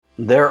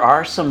There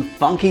are some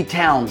funky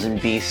towns in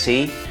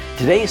BC.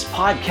 Today's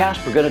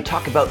podcast, we're going to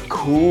talk about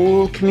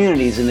cool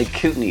communities in the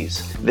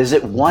Kootenays.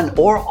 Visit one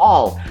or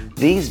all.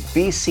 These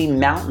BC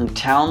mountain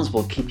towns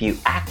will keep you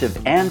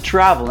active and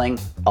traveling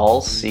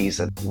all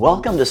season.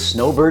 Welcome to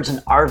Snowbirds and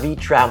RV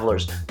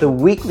Travelers, the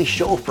weekly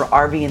show for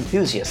RV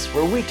enthusiasts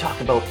where we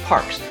talk about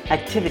parks,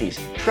 activities,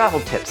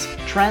 travel tips,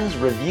 trends,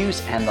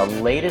 reviews, and the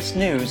latest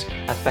news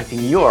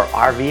affecting your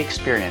RV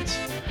experience.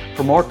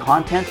 For more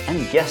content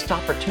and guest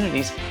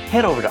opportunities,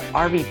 head over to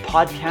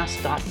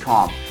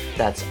rvpodcast.com.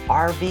 That's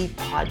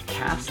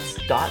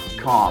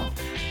rvpodcasts.com.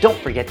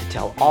 Don't forget to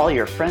tell all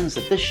your friends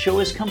that this show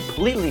is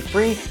completely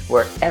free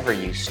wherever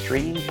you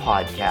stream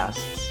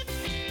podcasts.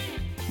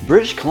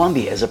 British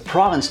Columbia is a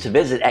province to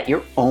visit at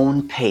your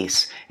own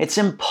pace. It's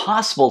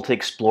impossible to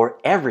explore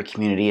every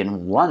community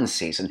in one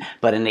season,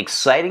 but an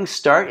exciting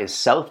start is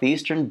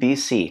Southeastern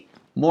BC,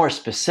 more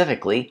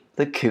specifically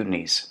the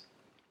Kootenays.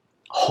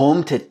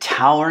 Home to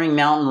towering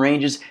mountain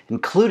ranges,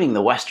 including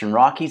the Western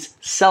Rockies,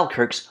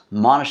 Selkirks,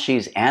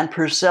 Monashees, and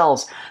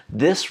Purcells,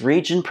 this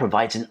region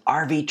provides an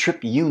RV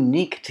trip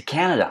unique to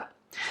Canada.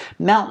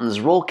 Mountains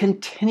roll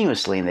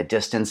continuously in the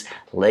distance,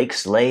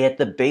 lakes lay at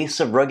the base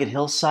of rugged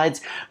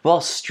hillsides,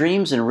 while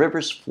streams and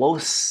rivers flow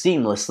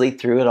seamlessly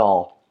through it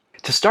all.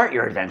 To start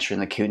your adventure in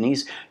the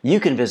Kootenays,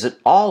 you can visit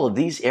all of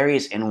these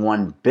areas in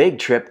one big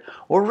trip,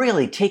 or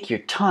really take your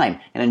time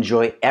and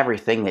enjoy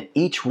everything that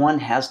each one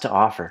has to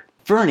offer.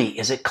 Fernie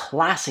is a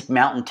classic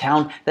mountain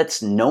town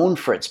that's known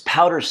for its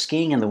powder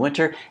skiing in the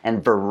winter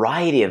and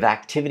variety of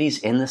activities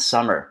in the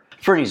summer.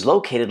 Fernie is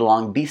located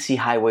along BC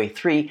Highway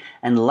 3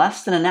 and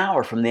less than an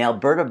hour from the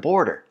Alberta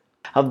border.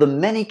 Of the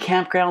many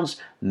campgrounds,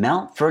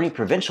 Mount Fernie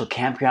Provincial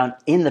Campground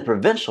in the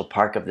provincial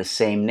park of the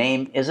same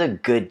name is a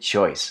good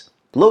choice.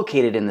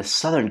 Located in the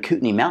southern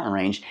Kootenay mountain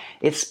range,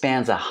 it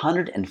spans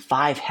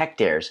 105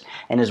 hectares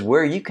and is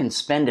where you can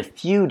spend a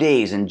few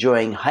days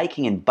enjoying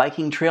hiking and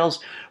biking trails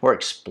or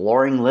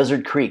exploring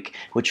Lizard Creek,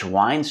 which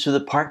winds through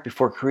the park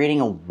before creating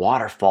a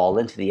waterfall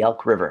into the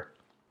Elk River.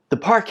 The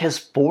park has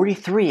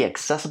 43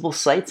 accessible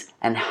sites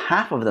and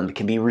half of them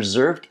can be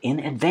reserved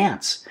in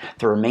advance.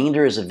 The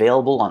remainder is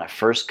available on a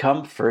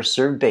first-come,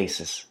 first-served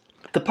basis.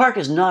 The park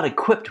is not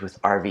equipped with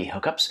RV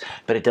hookups,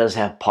 but it does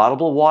have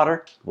potable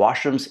water,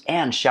 washrooms,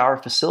 and shower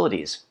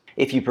facilities.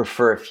 If you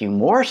prefer a few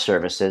more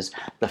services,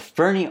 the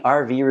Fernie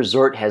RV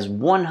Resort has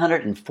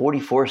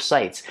 144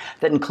 sites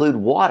that include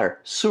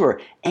water,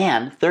 sewer,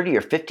 and 30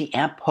 or 50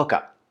 amp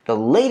hookup. The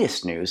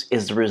latest news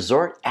is the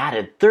resort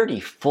added 30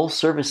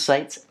 full-service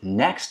sites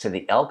next to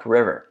the Elk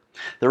River.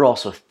 They're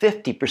also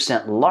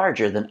 50%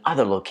 larger than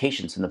other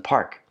locations in the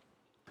park.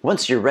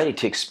 Once you're ready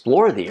to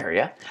explore the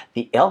area,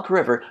 the Elk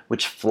River,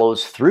 which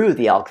flows through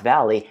the Elk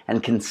Valley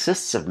and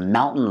consists of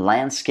mountain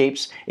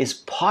landscapes, is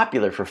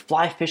popular for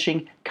fly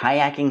fishing,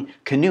 kayaking,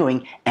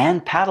 canoeing,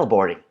 and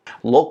paddleboarding.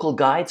 Local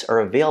guides are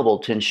available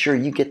to ensure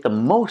you get the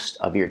most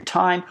of your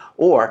time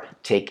or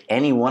take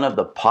any one of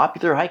the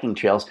popular hiking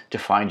trails to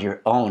find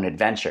your own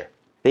adventure.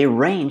 They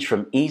range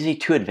from easy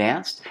to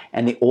advanced,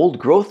 and the Old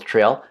Growth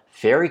Trail,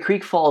 Fairy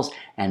Creek Falls,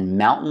 and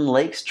Mountain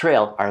Lakes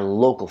Trail are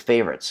local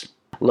favorites.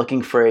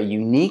 Looking for a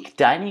unique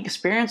dining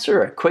experience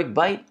or a quick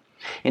bite?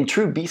 In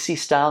true BC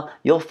style,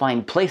 you'll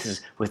find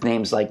places with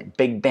names like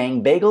Big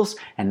Bang Bagels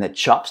and the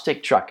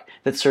Chopstick Truck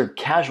that serve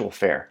casual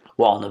fare,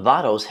 while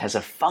Novato's has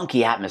a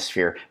funky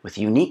atmosphere with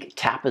unique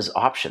tapas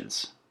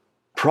options.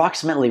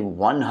 Approximately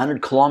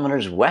 100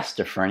 kilometers west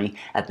of Fernie,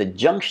 at the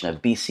junction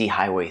of BC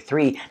Highway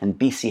 3 and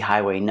BC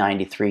Highway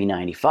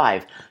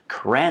 93-95,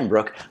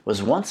 Cranbrook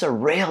was once a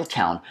rail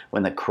town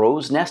when the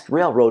Crow's Nest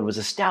Railroad was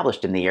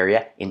established in the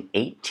area in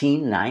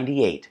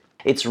 1898.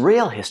 Its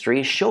rail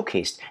history is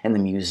showcased in the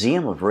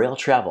Museum of Rail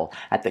Travel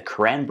at the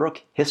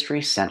Cranbrook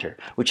History Centre,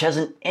 which has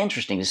an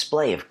interesting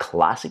display of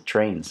classic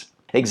trains.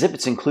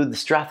 Exhibits include the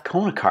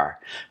Strathcona car,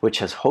 which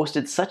has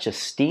hosted such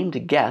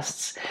esteemed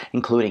guests,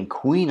 including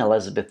Queen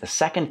Elizabeth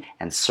II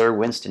and Sir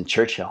Winston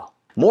Churchill.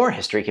 More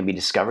history can be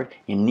discovered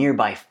in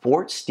nearby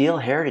Fort Steele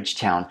Heritage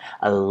Town,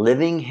 a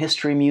living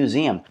history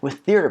museum with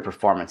theater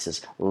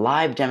performances,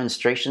 live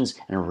demonstrations,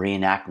 and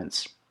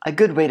reenactments. A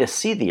good way to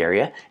see the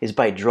area is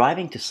by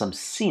driving to some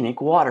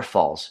scenic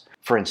waterfalls.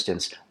 For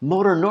instance,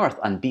 motor north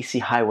on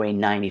BC Highway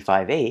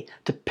 95A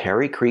to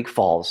Perry Creek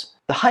Falls.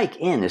 The hike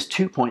in is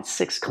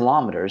 2.6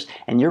 kilometers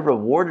and you're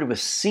rewarded with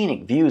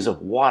scenic views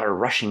of water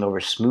rushing over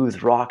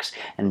smooth rocks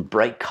and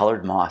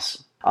bright-colored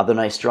moss. Other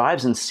nice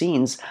drives and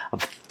scenes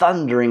of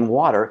thundering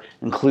water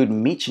include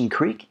Meechin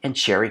Creek and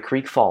Cherry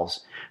Creek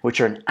Falls,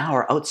 which are an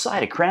hour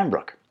outside of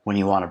Cranbrook. When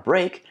you want a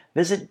break,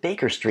 visit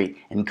Baker Street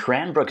in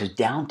Cranbrook's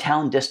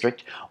downtown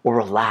district or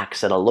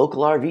relax at a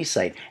local RV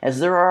site, as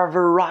there are a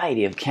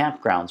variety of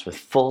campgrounds with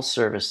full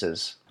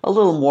services. A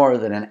little more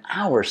than an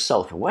hour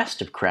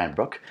southwest of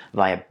Cranbrook,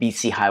 via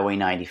BC Highway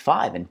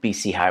 95 and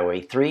BC Highway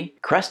 3,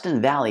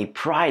 Creston Valley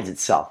prides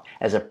itself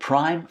as a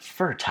prime,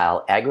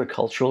 fertile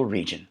agricultural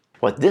region.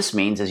 What this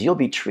means is you'll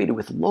be treated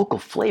with local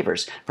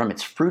flavors from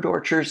its fruit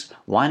orchards,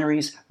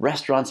 wineries,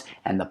 restaurants,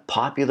 and the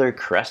popular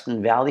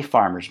Creston Valley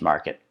Farmers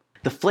Market.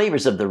 The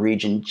flavors of the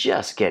region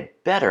just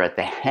get better at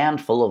the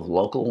handful of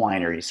local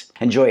wineries.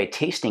 Enjoy a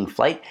tasting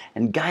flight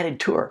and guided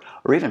tour,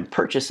 or even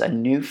purchase a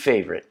new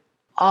favorite.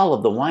 All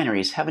of the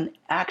wineries have an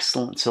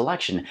excellent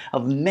selection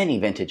of many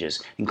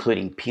vintages,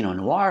 including Pinot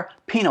Noir,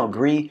 Pinot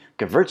Gris,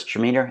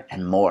 Gewürztraminer,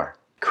 and more.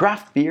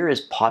 Craft beer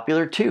is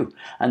popular too,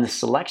 and the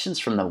selections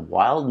from the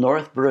Wild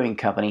North Brewing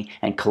Company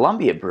and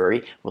Columbia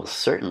Brewery will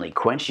certainly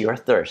quench your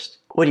thirst.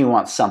 When you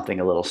want something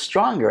a little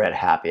stronger at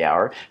happy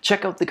hour,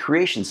 check out the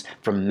creations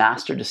from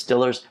master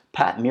distillers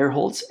Pat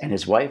Meerholtz and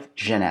his wife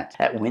Jeanette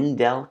at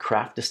Windell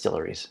Craft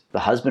Distilleries. The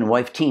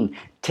husband-wife team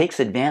takes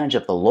advantage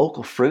of the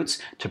local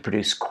fruits to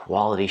produce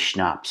quality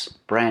schnapps,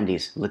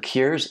 brandies,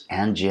 liqueurs,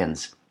 and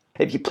gins.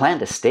 If you plan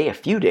to stay a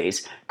few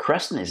days,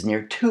 Creston is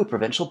near two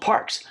provincial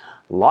parks,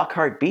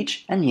 Lockhart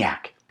Beach and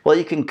Yak. While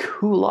you can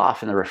cool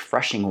off in the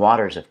refreshing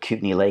waters of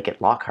Kootenay Lake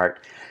at Lockhart,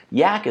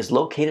 Yak is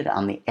located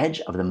on the edge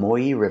of the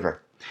Moyie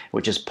River,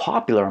 which is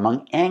popular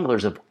among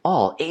anglers of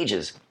all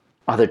ages.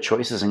 Other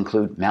choices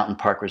include Mountain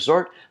Park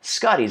Resort,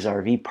 Scotty's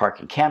RV Park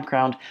and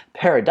Campground,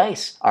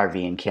 Paradise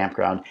RV and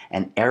Campground,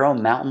 and Arrow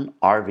Mountain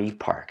RV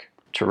Park.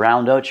 To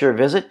round out your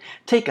visit,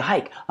 take a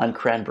hike on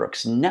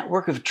Cranbrook's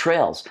network of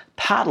trails,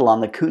 paddle on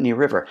the Kootenay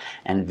River,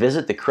 and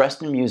visit the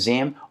Creston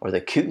Museum or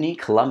the Kootenay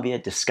Columbia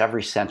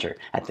Discovery Center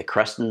at the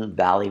Creston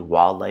Valley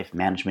Wildlife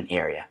Management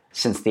Area.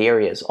 Since the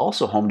area is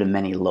also home to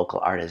many local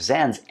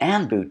artisans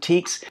and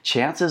boutiques,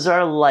 chances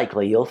are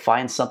likely you'll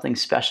find something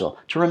special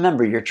to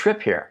remember your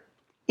trip here.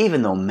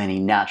 Even though many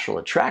natural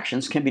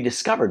attractions can be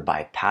discovered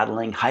by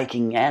paddling,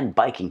 hiking, and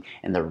biking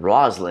in the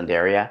Rossland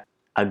area,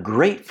 a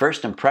great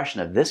first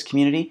impression of this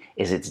community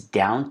is its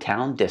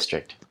downtown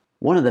district.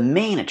 One of the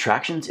main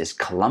attractions is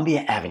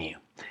Columbia Avenue.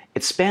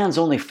 It spans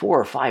only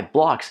 4 or 5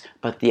 blocks,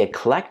 but the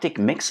eclectic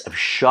mix of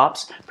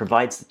shops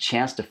provides the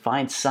chance to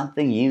find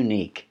something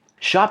unique.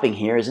 Shopping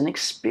here is an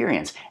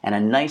experience and a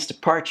nice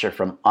departure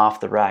from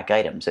off-the-rack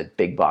items at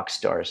big box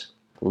stores.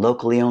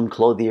 Locally owned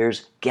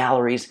clothiers,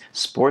 galleries,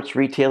 sports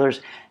retailers,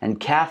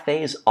 and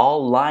cafes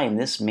all line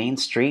this main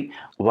street,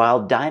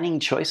 while dining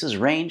choices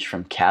range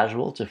from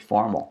casual to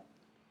formal.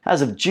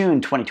 As of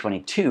June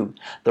 2022,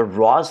 the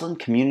Rossland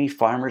Community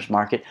Farmers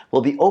Market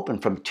will be open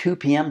from 2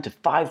 p.m. to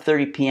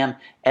 5:30 p.m.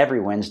 every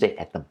Wednesday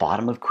at the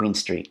bottom of Queen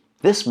Street.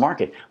 This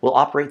market will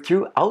operate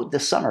throughout the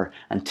summer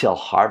until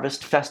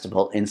Harvest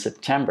Festival in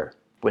September.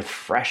 With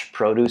fresh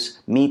produce,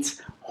 meats,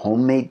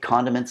 homemade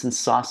condiments and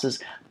sauces,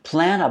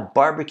 plan a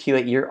barbecue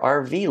at your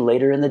RV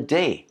later in the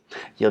day.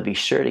 You'll be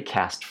sure to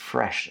cast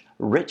fresh,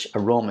 rich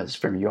aromas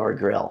from your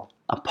grill.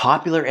 A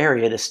popular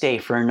area to stay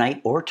for a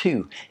night or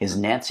two is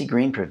Nancy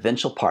Green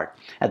Provincial Park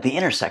at the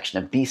intersection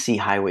of BC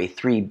Highway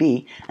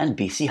 3B and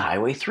BC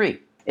Highway 3.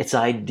 It's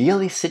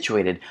ideally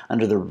situated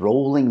under the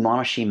rolling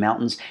Monashees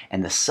Mountains,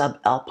 and the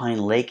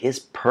subalpine lake is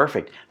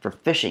perfect for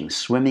fishing,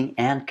 swimming,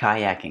 and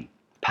kayaking.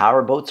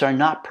 Power boats are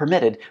not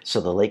permitted, so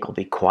the lake will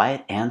be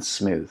quiet and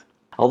smooth.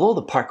 Although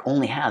the park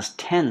only has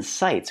 10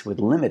 sites with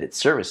limited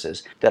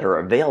services that are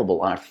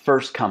available on a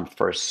first-come,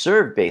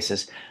 first-served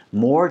basis,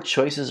 more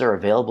choices are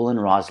available in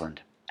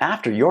Rossland.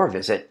 After your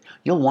visit,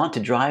 you'll want to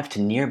drive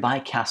to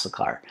nearby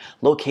Castlecar,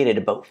 located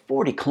about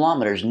 40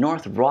 kilometers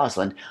north of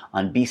Rossland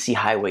on BC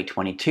Highway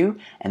 22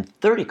 and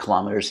 30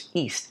 kilometers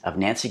east of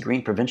Nancy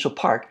Green Provincial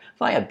Park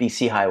via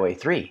BC Highway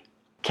 3.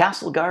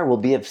 Castlegar will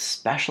be of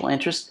special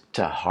interest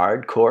to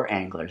hardcore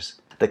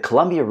anglers. The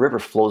Columbia River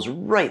flows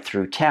right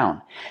through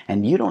town,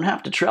 and you don't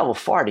have to travel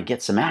far to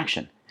get some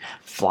action.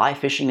 Fly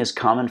fishing is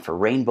common for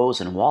rainbows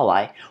and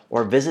walleye,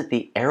 or visit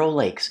the Arrow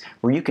Lakes,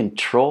 where you can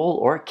troll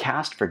or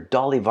cast for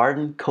dolly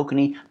varden,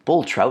 kokanee,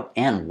 bull trout,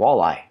 and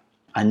walleye.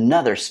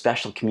 Another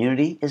special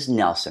community is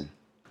Nelson.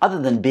 Other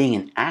than being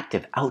an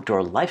active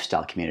outdoor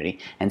lifestyle community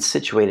and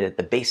situated at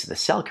the base of the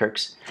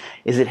Selkirks,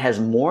 it has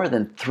more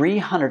than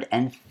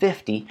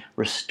 350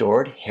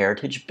 restored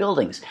heritage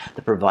buildings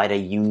that provide a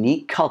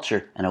unique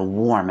culture and a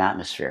warm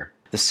atmosphere.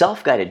 The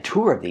self-guided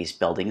tour of these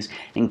buildings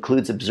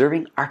includes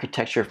observing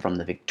architecture from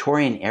the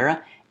Victorian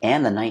era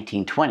and the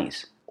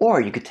 1920s. Or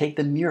you could take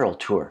the mural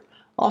tour,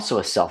 also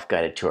a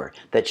self-guided tour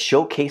that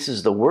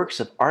showcases the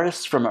works of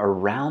artists from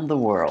around the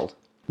world.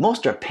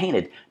 Most are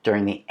painted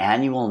during the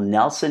annual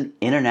Nelson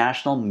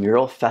International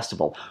Mural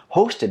Festival,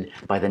 hosted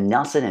by the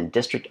Nelson and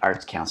District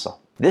Arts Council.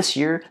 This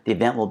year, the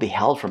event will be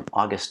held from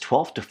August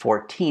 12th to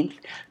 14th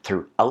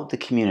throughout the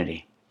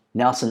community.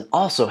 Nelson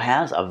also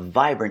has a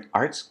vibrant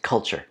arts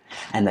culture,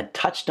 and the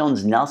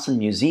Touchstones Nelson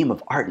Museum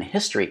of Art and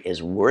History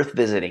is worth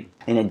visiting.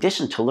 In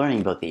addition to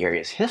learning about the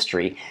area's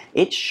history,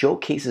 it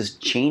showcases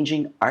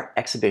changing art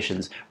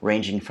exhibitions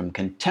ranging from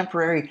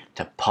contemporary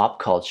to pop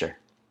culture.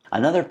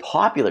 Another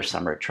popular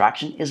summer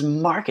attraction is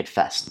Market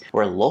Fest,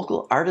 where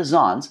local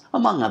artisans,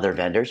 among other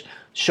vendors,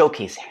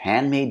 showcase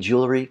handmade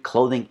jewelry,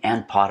 clothing,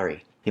 and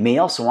pottery. You may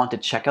also want to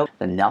check out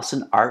the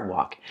Nelson Art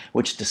Walk,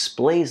 which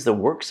displays the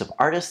works of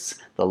artists,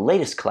 the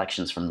latest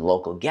collections from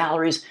local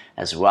galleries,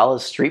 as well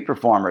as street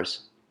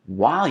performers.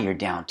 While you're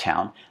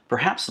downtown,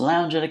 perhaps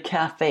lounge at a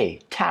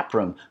cafe, tap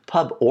room,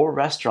 pub, or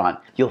restaurant.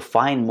 You'll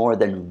find more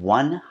than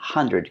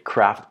 100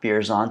 craft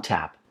beers on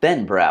tap.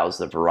 Then browse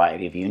the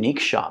variety of unique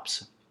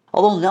shops.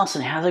 Although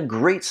Nelson has a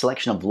great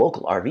selection of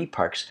local RV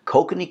parks,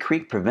 Kokanee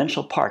Creek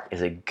Provincial Park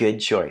is a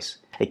good choice.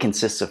 It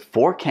consists of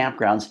 4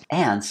 campgrounds,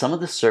 and some of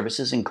the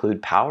services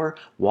include power,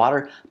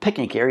 water,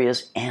 picnic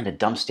areas, and a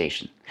dump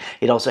station.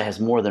 It also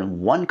has more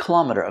than 1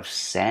 kilometer of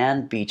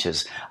sand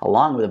beaches,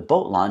 along with a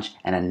boat launch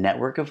and a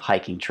network of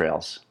hiking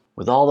trails.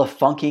 With all the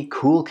funky,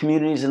 cool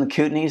communities in the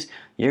Kootenays,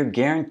 you're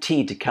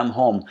guaranteed to come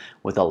home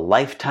with a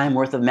lifetime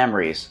worth of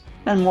memories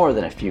and more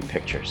than a few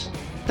pictures.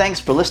 Thanks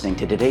for listening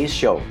to today's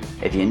show.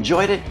 If you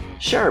enjoyed it,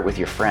 share it with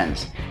your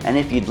friends. And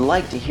if you'd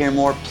like to hear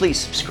more, please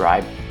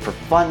subscribe. For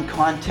fun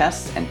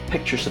contests and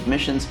picture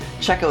submissions,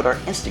 check out our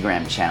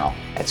Instagram channel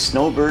at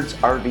Snowbirds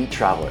RV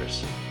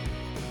Travelers.